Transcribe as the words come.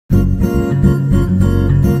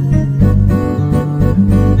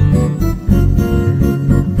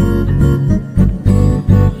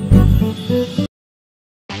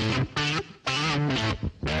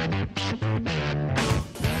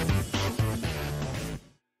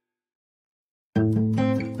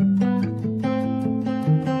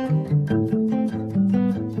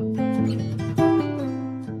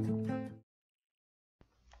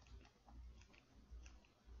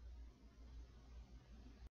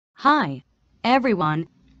Hi, everyone.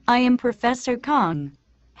 I am Professor Kong,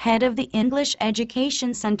 head of the English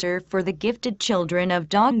Education Center for the Gifted Children of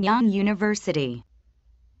Dongyang University.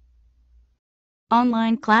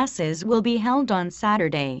 Online classes will be held on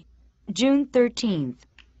Saturday, June 13th.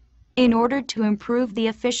 In order to improve the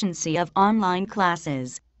efficiency of online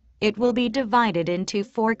classes, it will be divided into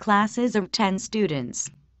 4 classes of 10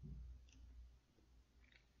 students.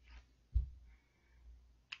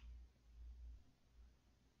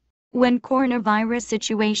 When coronavirus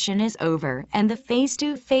situation is over and the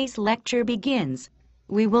face-to-face lecture begins,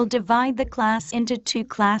 we will divide the class into 2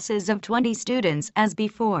 classes of 20 students as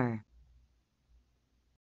before.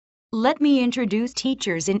 Let me introduce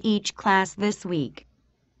teachers in each class this week.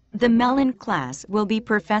 The melon class will be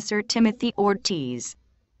Professor Timothy Ortiz.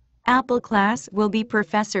 Apple class will be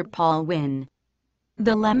Professor Paul Win.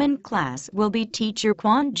 The lemon class will be Teacher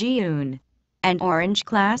Kwon Ji-eun. And orange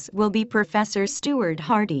class will be Professor Stuart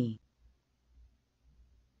Hardy.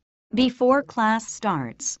 Before class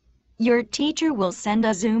starts, your teacher will send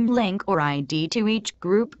a Zoom link or ID to each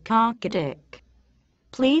group Kakadic.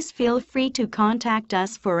 Please feel free to contact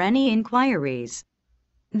us for any inquiries.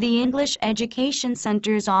 The English Education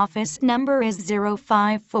Center's office number is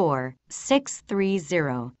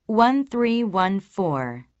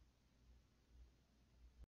 054-630-1314.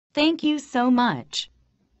 Thank you so much.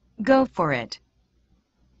 Go for it.